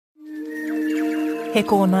He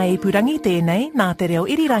kōna ipurangi tēnei nā te reo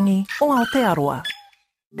irirangi o Aotearoa.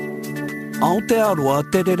 Aotearoa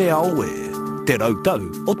te rere au e, te rautau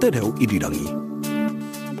o te reo irirangi.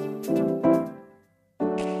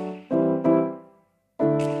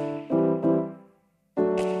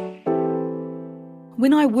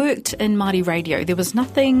 When I worked in Māori radio, there was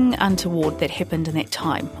nothing untoward that happened in that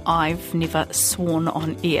time. I've never sworn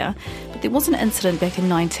on air, but there was an incident back in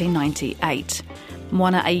 1998.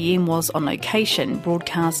 Moana AM was on location,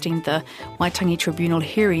 broadcasting the Waitangi Tribunal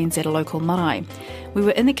hearings at a local marae. We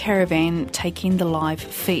were in the caravan taking the live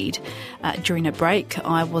feed. During a break,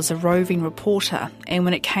 I was a roving reporter, and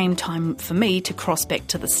when it came time for me to cross back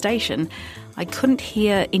to the station, I couldn't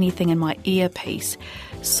hear anything in my earpiece.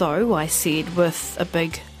 So I said with a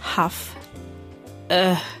big huff,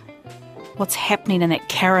 what's happening in that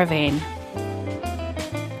caravan?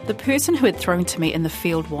 The person who had thrown to me in the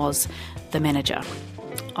field was the manager.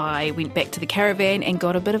 I went back to the caravan and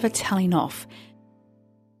got a bit of a telling off.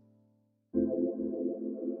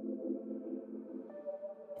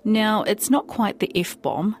 Now, it's not quite the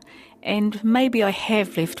F-bomb, and maybe I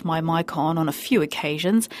have left my mic on a few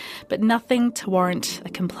occasions, but nothing to warrant a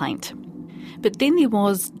complaint. But then there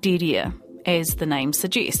was dead air, as the name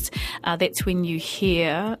suggests. That's when you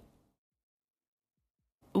hear,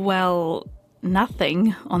 well,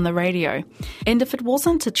 nothing on the radio. And if it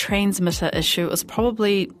wasn't a transmitter issue, it was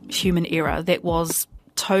probably human error that was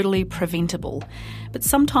totally preventable. But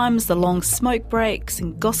sometimes the long smoke breaks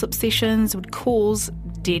and gossip sessions would cause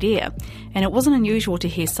dead air, and it wasn't unusual to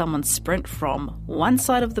hear someone sprint from one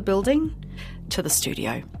side of the building to the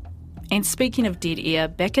studio. And speaking of dead air,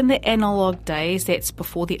 back in the analogue days, that's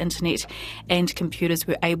before the internet and computers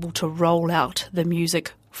were able to roll out the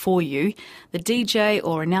music for you, the DJ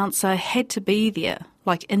or announcer had to be there,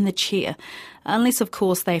 like in the chair, unless of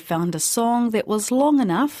course they found a song that was long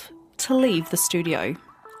enough to leave the studio.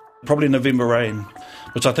 Probably November Rain,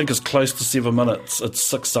 which I think is close to 7 minutes. It's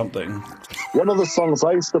 6 something. One of the songs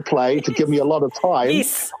I used to play to give me a lot of time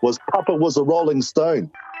was Papa Was a Rolling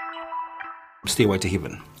Stone. Stairway to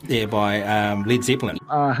Heaven, there by Led Zeppelin.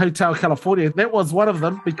 Hotel California, that was one of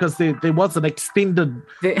them because there was an extended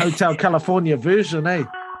Hotel California version, eh?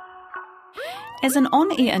 As an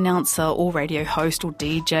on-air announcer or radio host or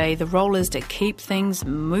DJ, the role is to keep things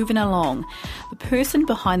moving along. The person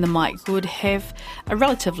behind the mic would have a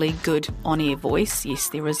relatively good on-air voice. Yes,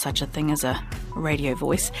 there is such a thing as a radio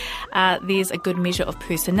voice. There's a good measure of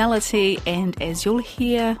personality and, as you'll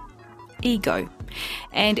hear, ego.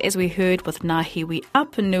 And as we heard with Ngāhiwi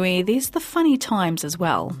Apanui, there's the funny times as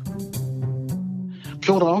well.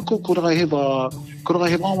 Kia ora, uncle. Could I have,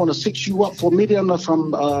 I want to sex you up for medium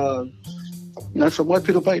from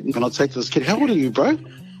Waipiro Bait? And I take this kid, how old are you, bro?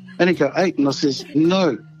 And he go, 8. And I says,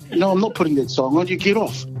 no, I'm not putting that song on, you get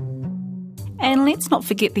off. And let's not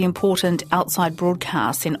forget the important outside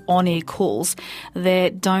broadcasts and on-air calls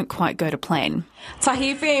that don't quite go to plan.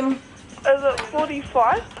 Tahi FM. Is it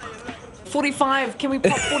 45? 45. Can we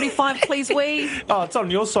pop 45, please, wee? Oh, it's on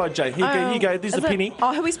your side, Jay. Here you go. There's a penny.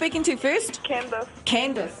 Oh, who are we speaking to first?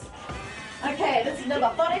 Candace. Okay, this is number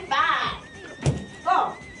 45.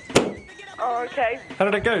 Oh. Oh, okay. How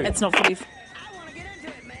did it go? It's not 45.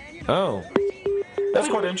 Oh. That's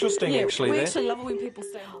quite interesting, actually. We actually love it when people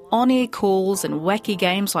say on-air calls and wacky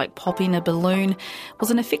games like popping a balloon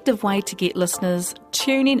was an effective way to get listeners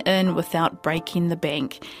tuning in without breaking the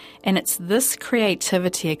bank. And it's this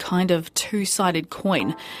creativity, a kind of two-sided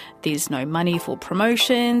coin. There's no money for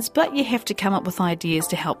promotions, but you have to come up with ideas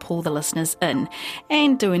to help pull the listeners in,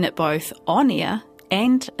 and doing it both on-air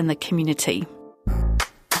and in the community.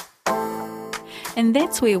 And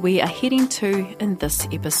that's where we are heading to in this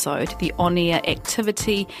episode, the on-air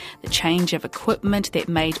activity, the change of equipment that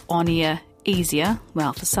made on-air easier,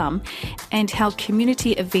 well, for some, and how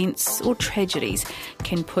community events or tragedies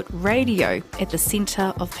can put radio at the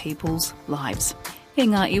centre of people's lives. E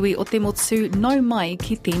ngā iwi o te motu nau mai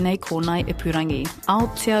ki tēnei kōnei ipurangi.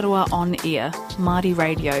 Aotearoa On Air, Māori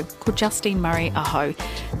Radio, ko Justine Murray aho.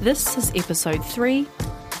 This is episode 3,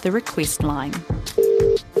 The Request Line.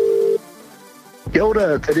 Kia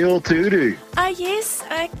ora, te reo te uru. Yes,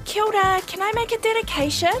 kia ora, can I make a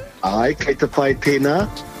dedication? Ai, kei te whai tēnā.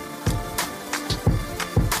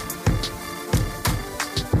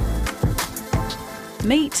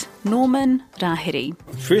 Meet Norman Rahiri.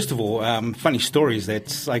 First of all, funny story is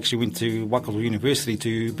that I actually went to Wakato University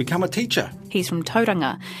to become a teacher. He's from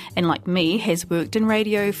Tauranga and, like me, has worked in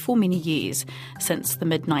radio for many years, since the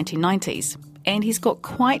mid-1990s. And he's got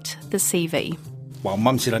quite the CV. Well,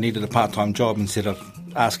 Mum said I needed a part-time job instead of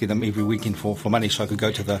asking them every weekend for money so I could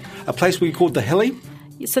go to a place we called The Hilly.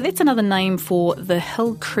 So that's another name for the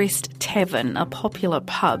Hillcrest Tavern, a popular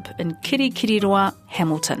pub in Kirikiriroa,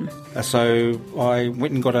 Hamilton. So I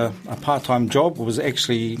went and got a part-time job. It was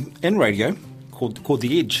actually in radio called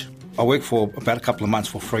The Edge. I worked for about a couple of months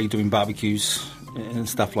for free doing barbecues and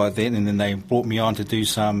stuff like that, and then they brought me on to do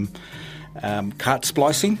some cart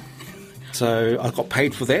splicing. So I got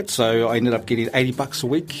paid for that, so I ended up getting $80 a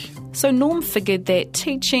week. So Norm figured that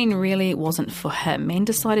teaching really wasn't for him and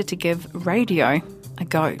decided to give radio a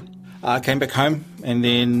go. I came back home, and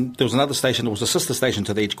then there was another station, there was a sister station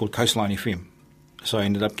to The Edge called Coastline FM. So I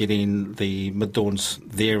ended up getting the mid-dawns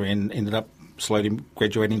there and ended up slowly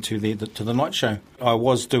graduating to the night show. I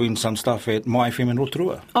was doing some stuff at My FM in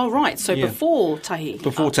Rotorua. Oh, right, so before Tahi.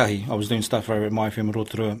 Before Tahi, I was doing stuff over at My FM in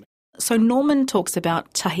Rotorua. So Norman talks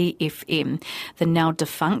about Tahi FM, the now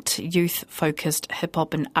defunct youth-focused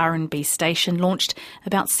hip-hop and R&B station launched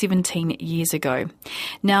about 17 years ago.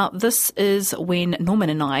 Now, this is when Norman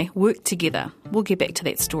and I worked together. We'll get back to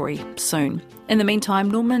that story soon. In the meantime,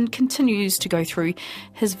 Norman continues to go through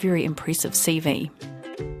his very impressive CV.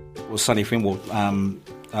 It was Sunny FM,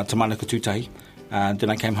 Te Manaka Tūtahi. Then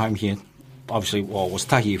I came home here. Obviously, it was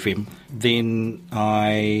Tahi FM. Then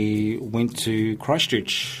I went to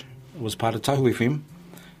Christchurch. It was part of Tahu FM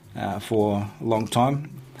for a long time.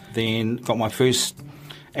 Then got my first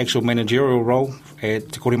actual managerial role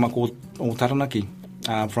at Te Koremako o Taranaki.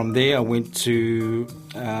 From there, I went to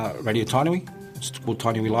Radio Tainui. It's called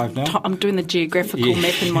Tainui Live now. I'm doing the geographical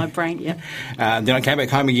map in my brain, yeah. Then I came back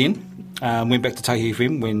home again. Went back to Tahi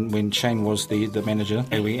FM when Shane was the manager.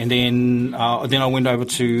 And then I went over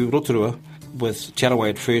to Rotorua with Te Arawai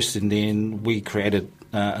at first, and then we created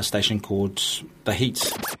a station called The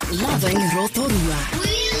Heat. Loving Rotorua.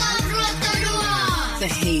 We love Rotorua. The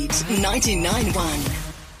Heat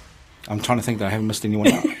 99.1. I'm trying to think that I haven't missed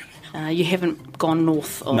anyone out. You haven't gone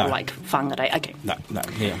north or like Whangarei? Okay. No,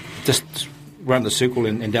 yeah. Just around the circle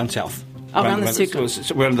and down south. Around the circle.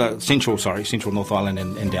 Around the central North Island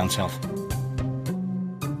and down south.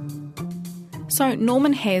 So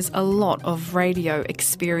Norman has a lot of radio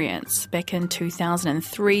experience. Back in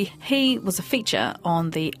 2003, he was a feature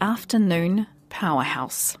on the Afternoon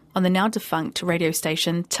Powerhouse on the now defunct radio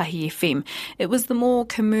station Tahi FM. It was the more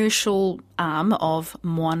commercial arm of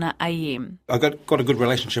Moana AM. I got a good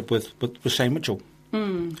relationship with Shane Mitchell.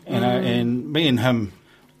 And me and him,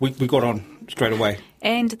 we got on straight away.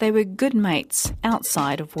 And they were good mates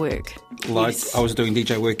outside of work. Like yes. I was doing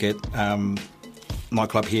DJ work at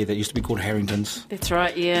nightclub here that used to be called Harrington's. That's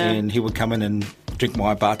right, yeah. And he would come in and drink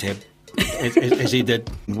my bar tab, as he did.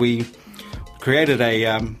 We created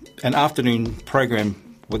an afternoon program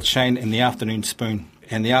with Shane and the Afternoon Spoon.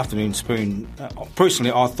 And the Afternoon Spoon,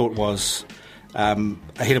 personally, I thought was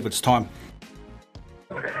ahead of its time.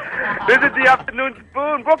 This is the Afternoon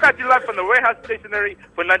Spoon, broadcasting live from the Warehouse Stationery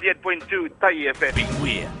for 98.2 Tahi FM.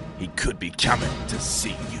 Beware, he could be coming to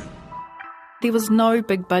see you. There was no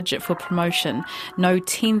big budget for promotion, no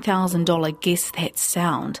 $10,000 Guess That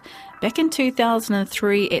Sound. Back in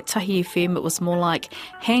 2003 at Tahi FM, it was more like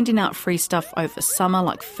handing out free stuff over summer,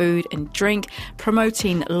 like food and drink,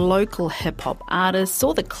 promoting local hip-hop artists,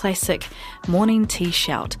 or the classic morning tea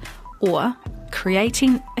shout, or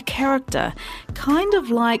creating a character, kind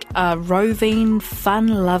of like a roving,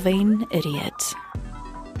 fun-loving idiot.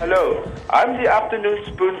 Hello, I'm the Afternoon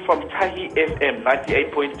Spoon from Tahi FM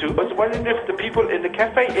 98.2. I was wondering if the people in the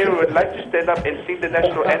cafe area would like to stand up and sing the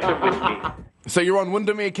national anthem with me. So you're on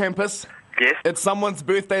Windermere campus? Yes. It's someone's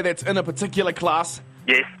birthday that's in a particular class?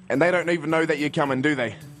 Yes. And they don't even know that you're coming, do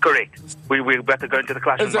they? Correct. We're about to go into the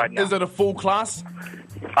classroom right now. Is it a full class?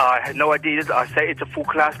 I had no idea. I say it's a full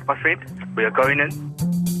class, my friend. We are going in.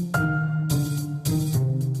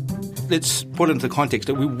 Let's put into context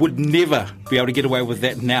that we would never be able to get away with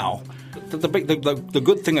that now. The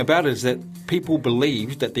good thing about it is that people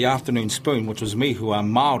believed that the Afternoon Spoon, which was me, who are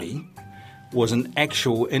Māori, was an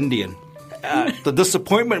actual Indian. The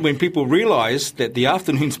disappointment when people realised that the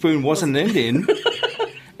Afternoon Spoon wasn't Indian,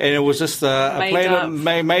 and it was just a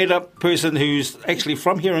made-up person who's actually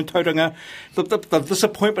from here in Tauranga. The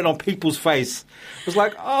disappointment on people's face was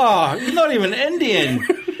like, oh, you're not even Indian.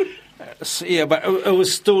 Yeah, but it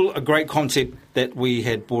was still a great concept that we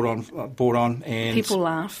had brought on, and people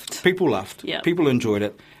laughed. Yeah. People enjoyed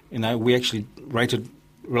it. You know, we actually rated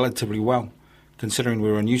relatively well, considering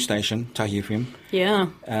we were a new station, Tahi FM. Yeah.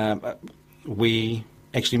 We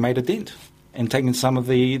actually made a dent and taken some of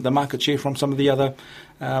the market share from some of the other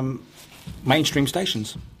mainstream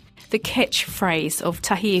stations. The catchphrase of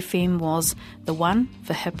Tahi FM was the one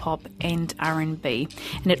for hip-hop and R&B,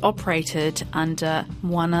 and it operated under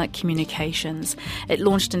Moana Communications. It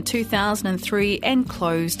launched in 2003 and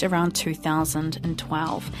closed around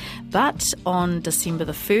 2012. But on December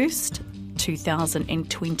the 1st,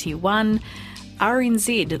 2021,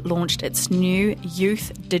 RNZ launched its new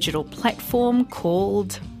youth digital platform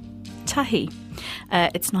called Tahi.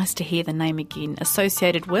 It's nice to hear the name again,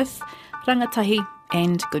 associated with rangatahi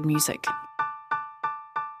and good music.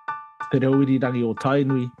 Te reo irirangi o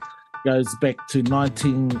Tainui goes back to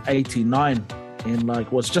 1989 and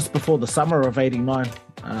was just before the summer of 89.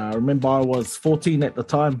 I remember I was 14 at the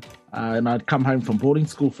time and I'd come home from boarding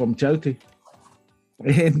school from Te Aute.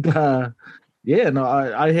 And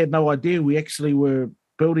I had no idea we actually were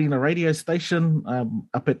building a radio station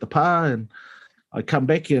up at the Pā, and I come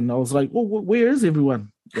back and I was like, well, where is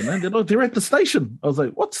everyone? They're at the station. I was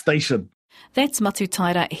like, what station? That's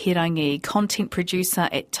Matutaira Hirangi, content producer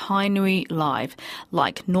at Tainui Live.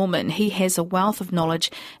 Like Norman, he has a wealth of knowledge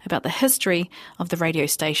about the history of the radio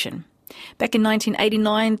station. Back in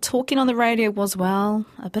 1989, talking on the radio was, a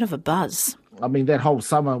bit of a buzz. I mean, that whole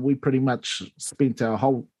summer, we pretty much spent our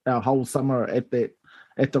whole summer at the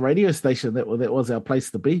radio station. That was our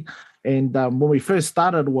place to be. And when we first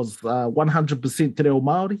started, it was 100% te reo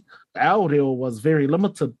Māori. Our reo was very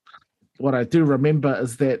limited. What I do remember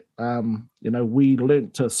is that, we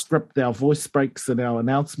learnt to script our voice breaks and our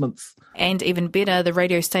announcements. And even better, the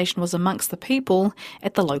radio station was amongst the people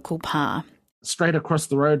at the local Pā. Straight across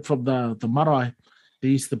the road from the marae,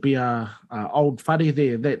 there used to be a old whare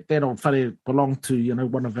there. That old whare belonged to,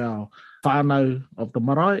 one of our whānau of the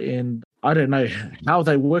marae, and I don't know how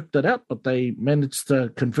they worked it out, but they managed to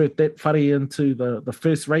convert that whare into the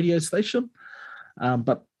first radio station.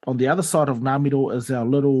 But on the other side of Ngāmiro is our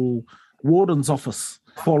little warden's office.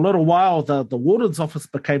 For a little while, the warden's office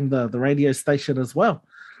became the radio station as well.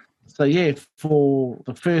 So, for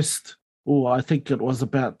the first... I think it was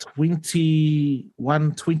about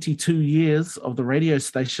 21, 22 years of the radio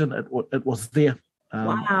station. It was there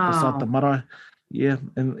beside the marae. Yeah,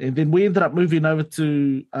 and then we ended up moving over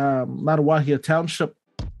to Ngaruawahia Township.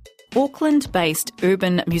 Auckland-based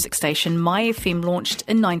urban music station My FM launched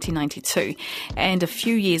in 1992 and a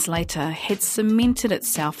few years later had cemented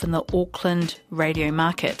itself in the Auckland radio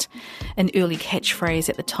market. An early catchphrase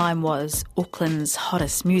at the time was Auckland's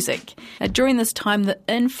hottest music. During this time, the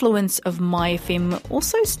influence of My FM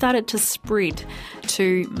also started to spread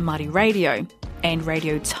to Māori radio, and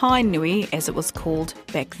Radio Tainui, as it was called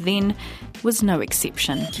back then, was no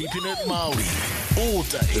exception. Keeping it Māori all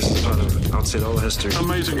day. This is part of outside all history.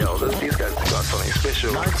 Amazing. Yeah, these guys have got something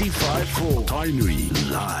special. 95.4 Tainui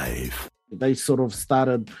Live. They sort of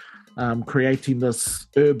started creating this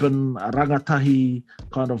urban rangatahi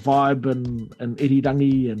kind of vibe and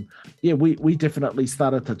irirangi, and we definitely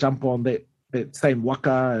started to jump on that same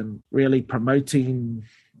waka and really promoting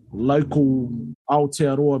local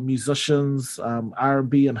Aotearoa musicians,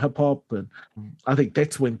 R&B and hip-hop. And I think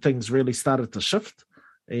that's when things really started to shift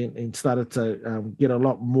and started to get a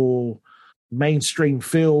lot more mainstream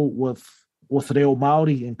feel with reo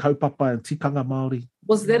Māori and kaupapa and tikanga Māori.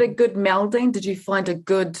 Was that a good melding? Did you find a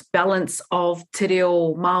good balance of te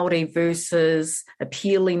reo Māori versus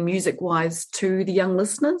appealing music-wise to the young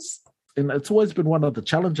listeners? And it's always been one of the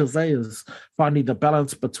challenges, is finding the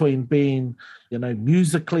balance between being,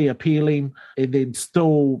 musically appealing and then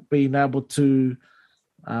still being able to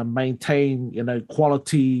maintain,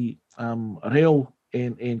 quality reo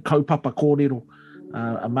and kaupapa kōrero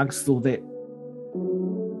amongst all that.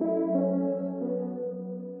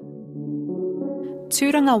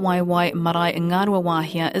 Tūranga Waiwai Marae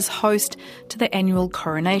Ngaruawahia is host to the annual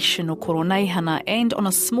coronation or koroneihana and, on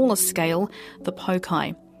a smaller scale, the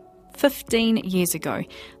pokai. 15 years ago,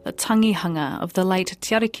 the tangihanga of the late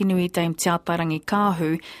Te Arikinui Dame Te Atarangi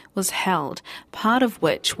Kāhu was held, part of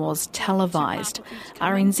which was televised.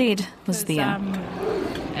 RNZ was there.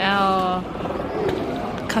 Our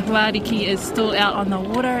kahuariki is still out on the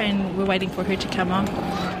water and we're waiting for her to come on.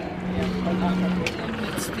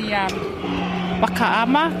 It's the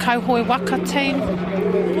Wakaama, Kauhoi Waka team.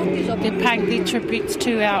 They're paying their tributes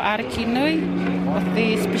to our Arikinui with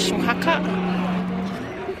their special haka.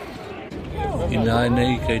 Ina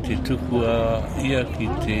nei kei te tukua ia ki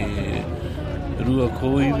te rua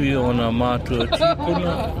koiwi o na mātua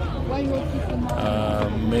tīpuna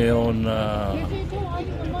me o na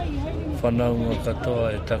whanaunga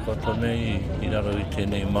katoa e takoto nei I raro I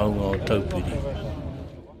tēnei maunga o taupiri.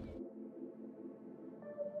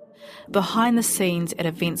 Behind the scenes at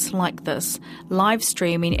events like this, live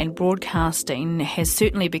streaming and broadcasting has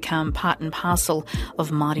certainly become part and parcel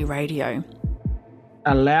of Māori radio.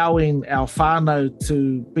 allowing our whānau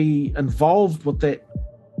to be involved with that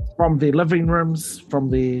from their living rooms, from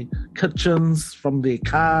their kitchens, from their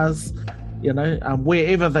cars,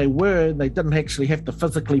 wherever they were. They didn't actually have to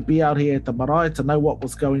physically be out here at the marae to know what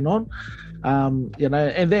was going on. And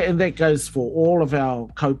that goes for all of our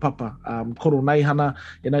kaupapa, koro neihana.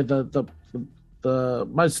 The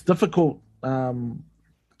most difficult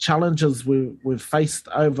challenges we've faced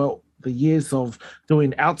over the years of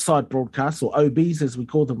doing outside broadcasts, or OBs as we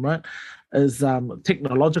call them, right, is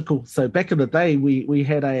technological. So back in the day, we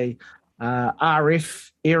had a RF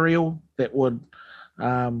aerial that would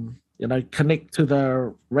connect to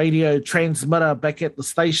the radio transmitter back at the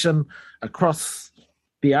station across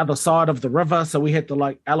the other side of the river. So we had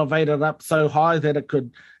to elevate it up so high that it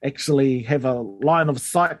could actually have a line of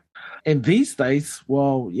sight. And these days,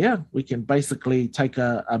 we can basically take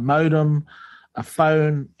a modem, a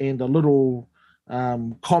phone, and a little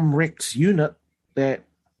Comrex unit that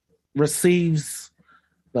receives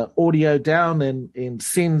the audio down and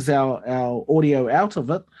sends our audio out of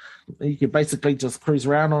it. You can basically just cruise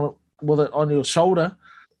around with it on your shoulder.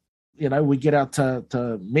 We get out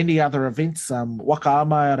to many other events,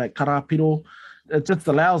 wakaama at Karapiro. It just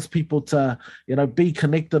allows people to, be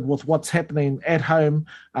connected with what's happening at home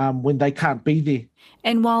when they can't be there.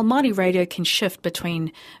 And while Māori radio can shift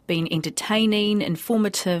between being entertaining,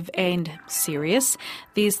 informative and serious,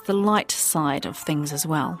 there's the light side of things as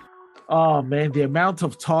well. Oh, man, the amount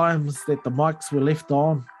of times that the mics were left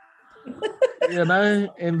on,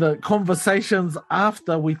 and the conversations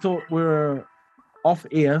after we thought we were off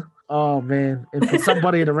air. Oh, man. And for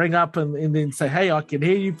somebody to ring up and then say, hey, I can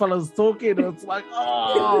hear you fellas talking. It's like,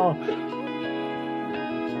 oh.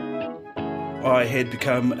 I had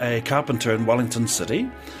become a carpenter in Wellington City.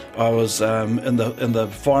 I was in the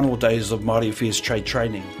final days of Māori Affairs trade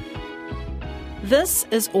training. This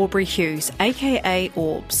is Aubrey Hughes, a.k.a.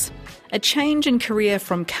 Orbs. A change in career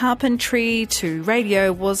from carpentry to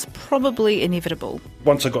radio was probably inevitable.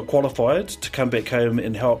 Once I got qualified to come back home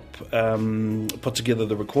and help put together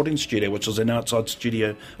the recording studio, which was an outside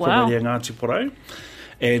studio for Radio Ngāti Porou.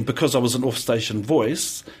 And because I was an off-station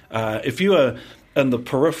voice, if you were in the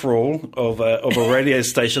peripheral of a radio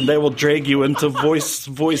station, they will drag you into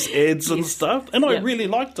voice ads and stuff. And I really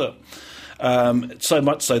liked it. So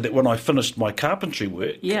much so that when I finished my carpentry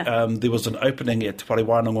work, there was an opening at Te Whare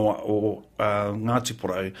Wānanga or Ngāti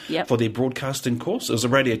Porou for their broadcasting course. It was a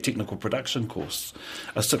radio technical production course,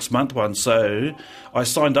 a 6-month one. So I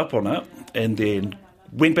signed up on it and then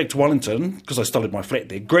went back to Wellington because I still had my flat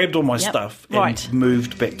there, grabbed all my stuff and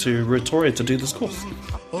moved back to Rotorua to do this course.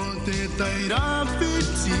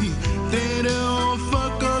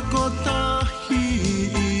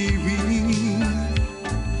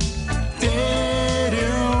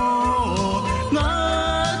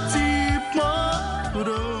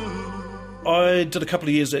 I did a couple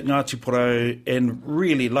of years at Ngāti Porou and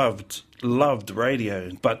really loved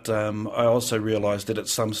radio, but I also realised that at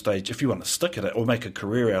some stage, if you want to stick at it or make a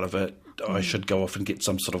career out of it, I should go off and get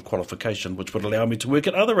some sort of qualification which would allow me to work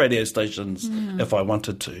at other radio stations if I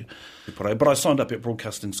wanted to. But I signed up at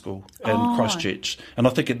broadcasting school in Christchurch, and I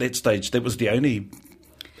think at that stage that was the only...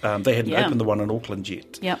 they hadn't opened the one in Auckland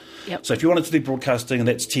yet. So if you wanted to do broadcasting, and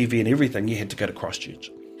that's TV and everything, you had to go to Christchurch.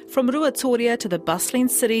 From Ruatoria to the bustling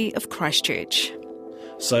city of Christchurch.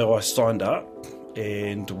 So I signed up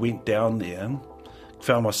and went down there,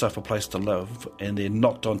 found myself a place to live, and then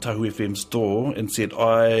knocked on Tahu FM's door and said,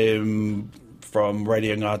 I'm from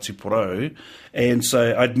Radio Ngāti Porou. And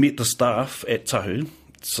so I'd met the staff at Tahu,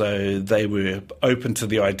 so they were open to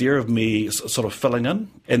the idea of me sort of filling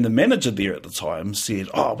in. And the manager there at the time said,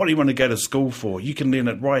 what do you want to go to school for? You can learn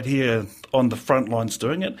it right here on the front lines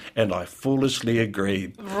doing it. And I foolishly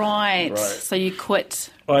agreed. Right. So you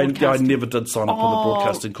quit I never did sign up on the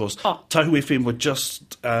broadcasting course. Tahu FM were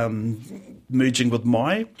just merging with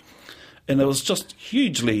Mai, and it was just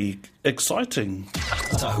hugely exciting.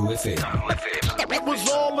 Tahu FM. It was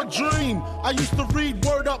all a dream. I used to read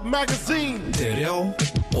Word Up magazine. Te reo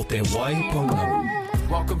o te waipunga.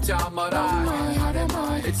 Welcome to our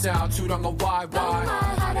marae. It's our Turanga Wai.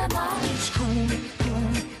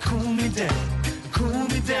 Cool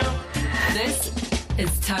me down. This is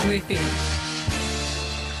Tahu FM.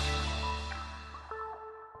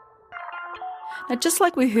 Now, just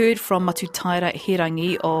like we heard from Matutaira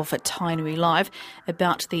Herangi of Tainui Live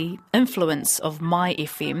about the influence of Mai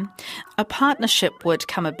FM, a partnership would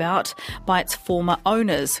come about by its former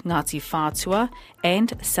owners, Ngāti Whātua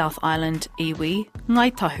and South Island iwi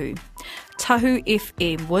Ngaitahu. Tahu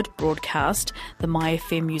FM would broadcast the My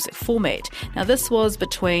FM music format. Now, this was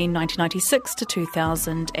between 1996 to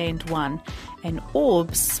 2001, and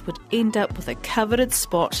Orbs would end up with a coveted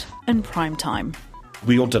spot in prime time.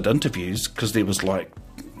 We all did interviews because there was like,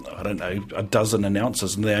 I don't know, a dozen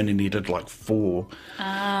announcers and they only needed like 4.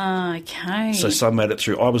 Ah, okay. So some made it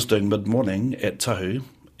through. I was doing mid-morning at Tahu,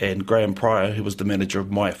 and Graham Pryor, who was the manager of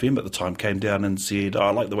My FM at the time, came down and said, I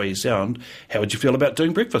like the way you sound. How would you feel about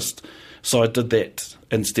doing breakfast? So I did that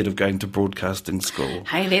instead of going to broadcasting school.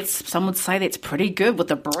 Hey, some would say that's pretty good with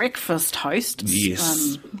the breakfast host.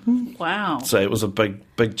 Yes. Wow. So it was a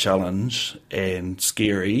big challenge and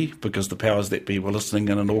scary because the powers that be were listening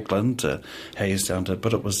in Auckland to how you sounded.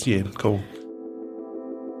 But it was, cool.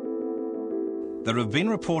 There have been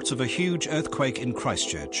reports of a huge earthquake in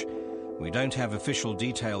Christchurch. We don't have official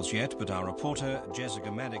details yet, but our reporter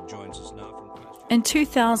Jessica Maddock joins us now from Christchurch. In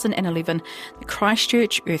 2011, the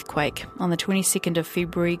Christchurch earthquake on the 22nd of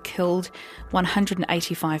February killed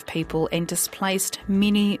 185 people and displaced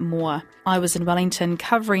many more. I was in Wellington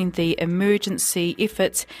covering the emergency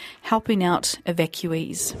efforts, helping out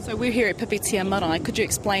evacuees. So we're here at Pipitia Marae. Could you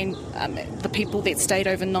explain the people that stayed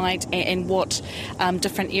overnight and what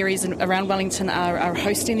different areas around Wellington are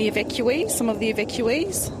hosting the evacuees, some of the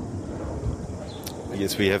evacuees?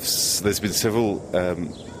 Yes, we have. There's been several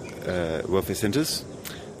welfare centres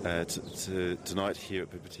tonight here at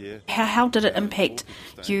Pipitia. How did it impact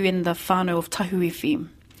you and the whānau of Tahu FM?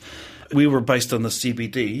 We were based in the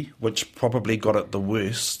CBD, which probably got it the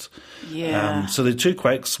worst. Yeah. So there are 2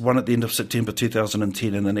 quakes, one at the end of September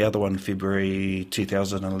 2010 and then the other one February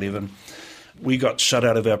 2011. We got shut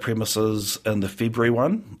out of our premises in the February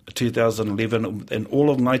one, 2011, and all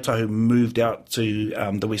of Ngāi Tahu moved out to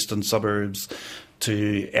the western suburbs,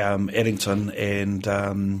 to Addington,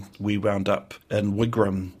 and we wound up in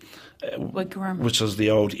Wigram, which is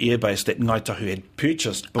the old airbase that Ngāi Tahu had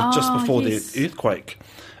purchased just before the earthquake.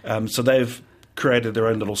 So they've created their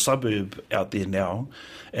own little suburb out there now,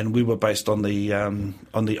 and we were based on the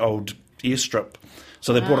old airstrip.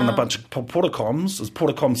 So they brought in a bunch of portacoms. It's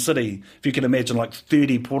Portacom City. If you can imagine, like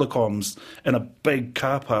 30 portacoms in a big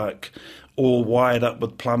car park, all wired up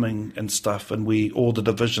with plumbing and stuff, and all the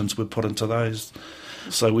divisions were put into those.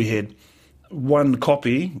 So we had one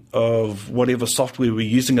copy of whatever software we were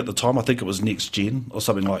using at the time. I think it was NextGen or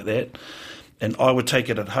something like that. And I would take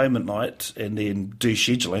it at home at night and then do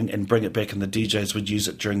scheduling and bring it back, and the DJs would use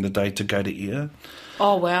it during the day to go to air.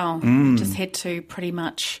 Oh, wow. Just had to pretty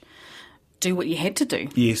much do what you had to do.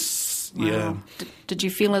 Yes, wow. Yeah. Did you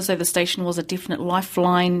feel as though the station was a definite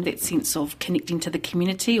lifeline, that sense of connecting to the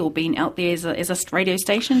community or being out there as a radio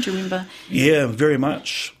station? Do you remember? Yeah, very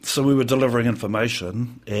much. So we were delivering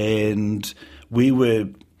information, and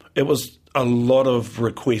it was a lot of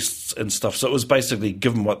requests and stuff. So it was basically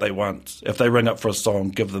give them what they want. If they ring up for a song,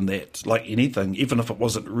 give them that, like anything, even if it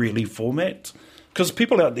wasn't really format. Because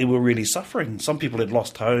people out there were really suffering. Some people had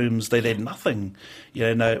lost homes; they'd had nothing,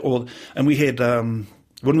 and we had when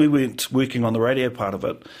we weren't working on the radio part of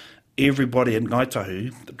it, everybody in Ngāi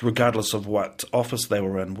Tahu, regardless of what office they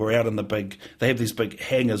were in, were out in they have these big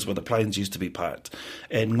hangars where the planes used to be parked.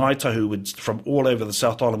 And Ngāi Tahu from all over the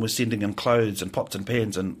South Island were sending in clothes and pots and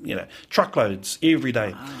pans and, truckloads every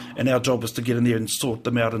day. Wow. And our job was to get in there and sort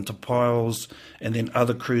them out into piles, and then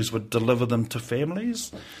other crews would deliver them to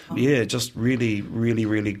families. Oh. Yeah, just really, really,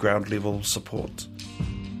 really ground level support.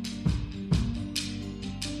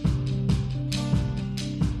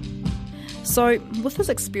 So, with his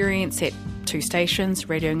experience at 2 stations,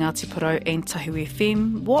 Radio Ngāti Porou and Tahu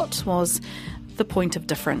FM, what was the point of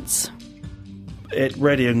difference? At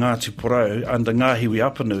Radio Ngāti Porou, under Ngāhiwi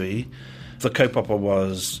Apanui, the kaupapa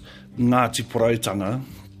was Ngāti Poroutanga.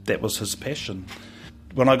 That was his passion.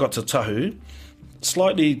 When I got to Tahu,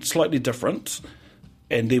 slightly different,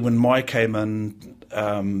 and then when Mai came in,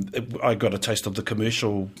 I got a taste of the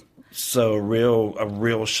commercial. So a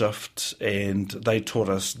real shift, and they taught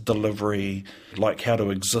us delivery, like how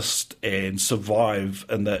to exist and survive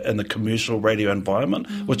in the commercial radio environment,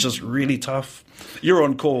 which is really tough. You're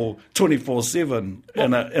on call 24/7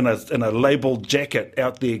 in a labelled jacket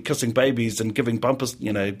out there kissing babies and giving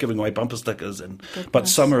away bumper stickers. But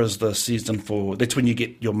summer is the season that's when you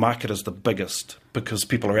get your market is the biggest, because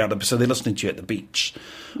people are out there, so they're listening to you at the beach.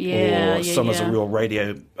 Summer's a real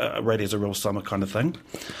radio's a real summer kind of thing.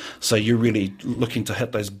 So you're really looking to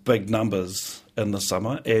hit those big numbers in the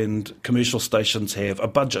summer, and commercial stations have a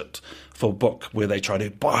budget for book where they try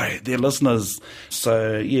to buy their listeners.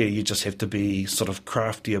 So you just have to be sort of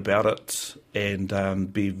crafty about it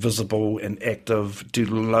and be visible and active, do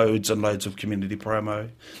loads and loads of community promo.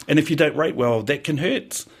 And if you don't rate well, that can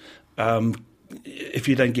hurt. if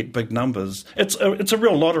you don't get big numbers, it's a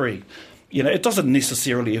real lottery. It doesn't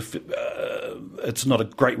necessarily, it's not a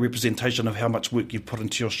great representation of how much work you've put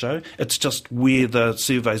into your show. It's just where the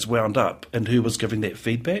surveys wound up and who was giving that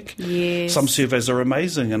feedback. Yes. Some surveys are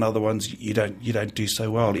amazing, and other ones you don't do so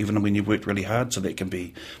well, even when you've worked really hard. So that can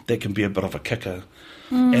be a bit of a kicker.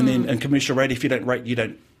 And then in commercial radio, if you don't rate,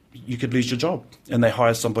 you could lose your job, and they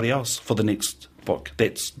hire somebody else for the next book.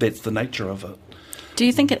 That's the nature of it. Do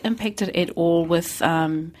you think it impacted at all with, if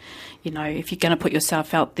you're going to put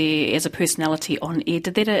yourself out there as a personality on air,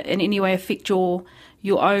 did that in any way affect your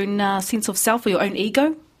own sense of self or your own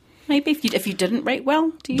ego? Maybe if you didn't rate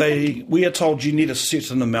well, do you think? We are told you need a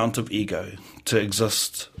certain amount of ego to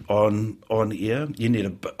exist on air. You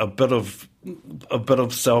need a bit of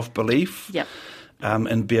self-belief. Yep.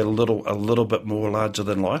 And be a little bit more larger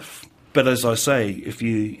than life. But as I say, if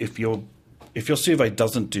your survey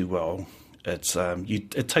doesn't do well,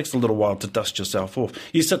 it takes a little while to dust yourself off.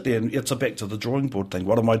 You sit there and it's a back to the drawing board thing.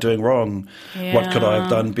 What am I doing wrong? Yeah. What could I have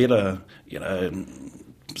done better?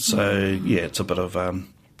 So it's a bit of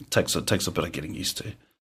takes a bit of getting used to.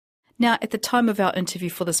 Now, at the time of our interview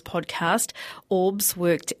for this podcast, Orbs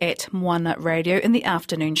worked at Moana Radio in the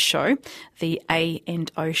afternoon show, the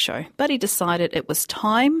A&O show, but he decided it was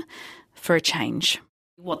time for a change.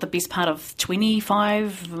 What, the best part of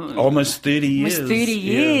 25? Almost 30 years. Almost 30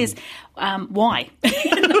 years. Yeah. Why?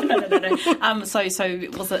 No. So is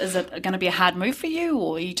it going to be a hard move for you,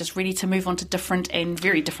 or are you just ready to move on to different and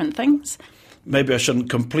very different things? Maybe I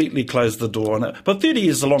shouldn't completely close the door on it. But 30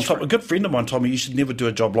 years is a long time. A good friend of mine told me you should never do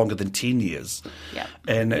a job longer than 10 years. Yeah.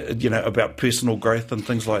 And, about personal growth and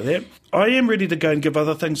things like that. I am ready to go and give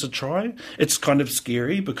other things a try. It's kind of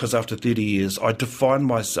scary because after 30 years, I define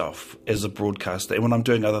myself as a broadcaster. And when I'm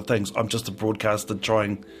doing other things, I'm just a broadcaster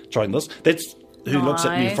trying this. That's who looks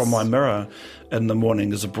at me from my mirror in the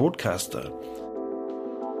morning as a broadcaster.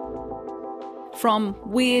 From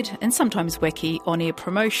weird and sometimes wacky on-air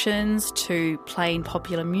promotions to playing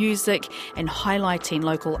popular music and highlighting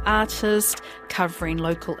local artists, covering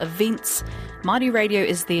local events, Māori Radio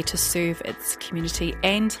is there to serve its community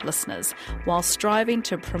and listeners while striving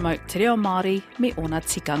to promote te reo Māori me ona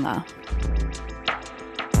tikanga.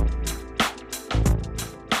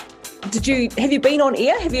 Have you been on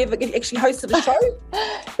air? Have you ever actually hosted a show?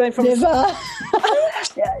 Never.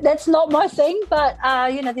 That's not my thing, but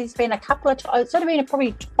there's been a couple of times. It's only been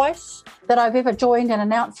probably twice that I've ever joined an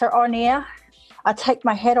announcer on air. I take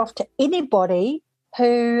my hat off to anybody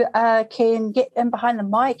who can get in behind the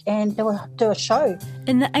mic and do a show.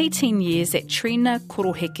 In the 18 years that Trina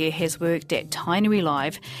Koroheke has worked at Tainui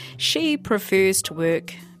Live, she prefers to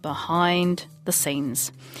work behind the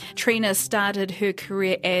scenes. Trina started her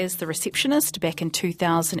career as the receptionist back in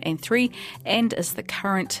 2003 and is the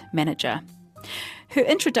current manager. Her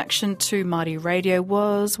introduction to Māori radio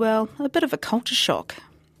was, a bit of a culture shock.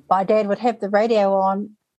 My dad would have the radio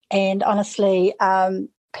on, and honestly,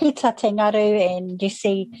 Peter Tengaru and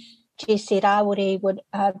Jesse Rawuri would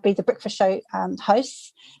be the breakfast show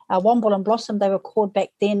hosts. Womble and Blossom, they were called back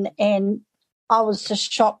then, and I was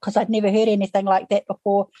just shocked because I'd never heard anything like that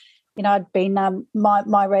before. I'd been,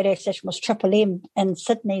 my radio station was Triple M in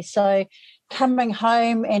Sydney, so coming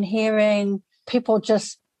home and hearing people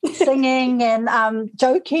just singing and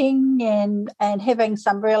joking and having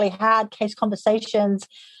some really hard case conversations,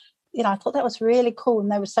 I thought that was really cool,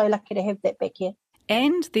 and they were so lucky to have that back here.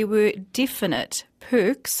 And there were definite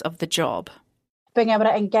perks of the job. Being able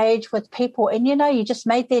to engage with people, and you just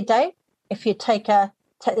made their day. If you take the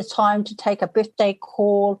time to take a birthday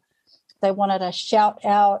call, they wanted a shout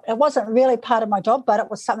out. It wasn't really part of my job, but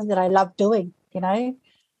it was something that I loved doing,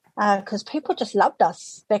 because people just loved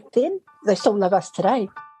us back then. They still love us today.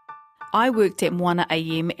 I worked at Moana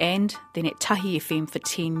AM and then at Tahi FM for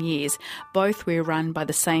 10 years. Both were run by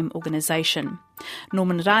the same organisation.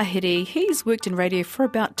 Norman Rahiri, he's worked in radio for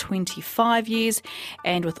about 25 years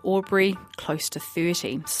and with Aubrey close to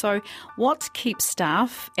 30. So what keeps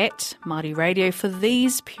staff at Māori Radio for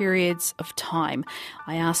these periods of time?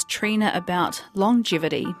 I asked Trina about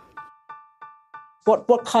longevity.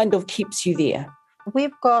 What kind of keeps you there?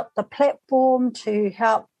 We've got the platform to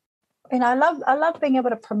help. I love being able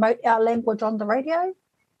to promote our language on the radio,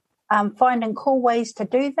 finding cool ways to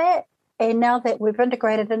do that. And now that we've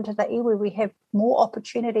integrated into the iwi, we have more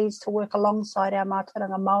opportunities to work alongside our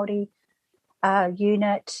Mātauranga Māori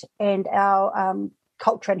unit and our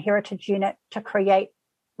culture and heritage unit to create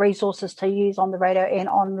resources to use on the radio and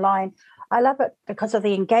online. I love it because of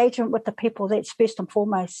the engagement with the people. That's first and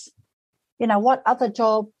foremost. What other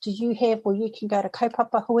job do you have where you can go to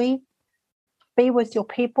kaupapa hui, be with your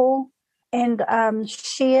people, and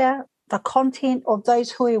share the content of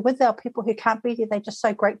those who are with our people who can't be there. They're just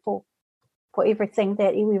so grateful for everything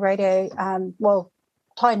that iwi radio,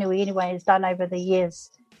 Tainui anyway, has done over the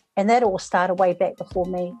years. And that all started way back before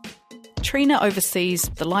me. Trina oversees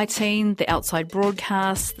the lighting, the outside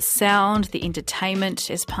broadcast, the sound, the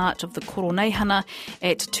entertainment as part of the Koroneihana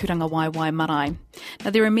at Turanga Waiwai Marae.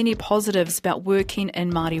 Now, there are many positives about working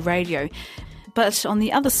in Māori radio, but on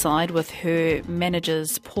the other side, with her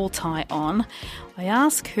manager's pōtai on, I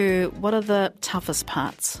ask her what are the toughest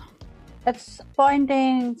parts. It's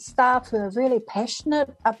finding staff who are really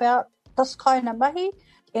passionate about this kind of mahi,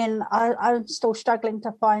 and I'm still struggling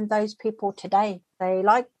to find those people today. They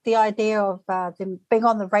like the idea of them being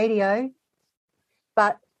on the radio,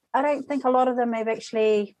 but I don't think a lot of them have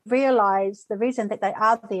actually realised the reason that they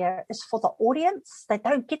are there is for the audience. They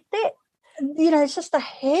don't get that. You know, it's just a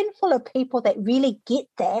handful of people that really get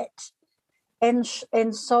that, and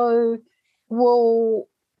so will,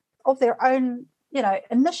 of their own,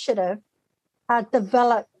 initiative,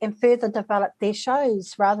 develop and further develop their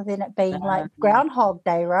shows rather than it being like Groundhog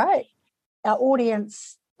Day, right? Our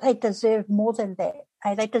audience, they deserve more than that.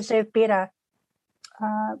 They deserve better.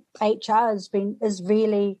 HR is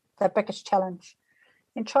really the biggest challenge,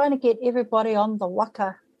 and trying to get everybody on the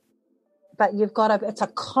waka. But it's a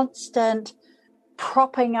constant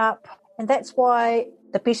propping up, and that's why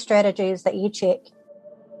the best strategy is the ear check.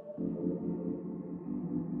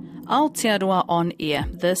 Aotearoa On Air.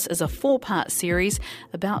 This is a 4-part series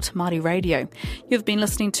about Māori radio. You've been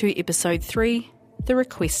listening to episode 3, The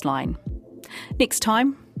Request Line. Next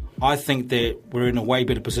time. I think that we're in a way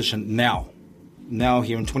better position now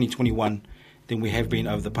here in 2021, than we have been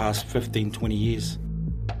over the past 15, 20 years.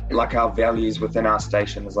 Like our values within our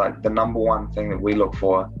station is like the number one thing that we look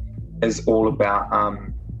for is all about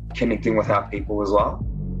connecting with our people as well.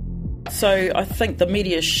 So I think the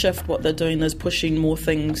media shift, what they're doing is pushing more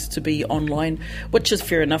things to be online, which is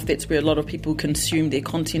fair enough. That's where a lot of people consume their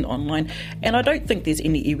content online. And I don't think there's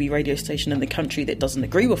any iwi radio station in the country that doesn't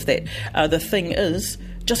agree with that. The thing is,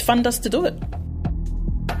 just fund us to do it.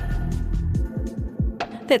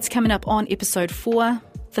 That's coming up on episode 4,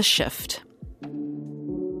 The Shift.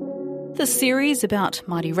 This series about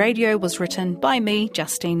Māori radio was written by me,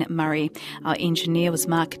 Justine Murray. Our engineer was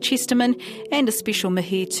Mark Chesterman, and a special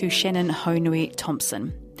mihi to Shannon Haunui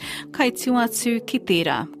Thompson. Kai tua atu ki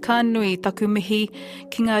tērā, ka nui taku mihi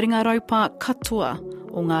ki ngā ringa raupa katoa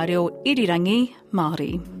o ngā reo irirangi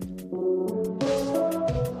Māori.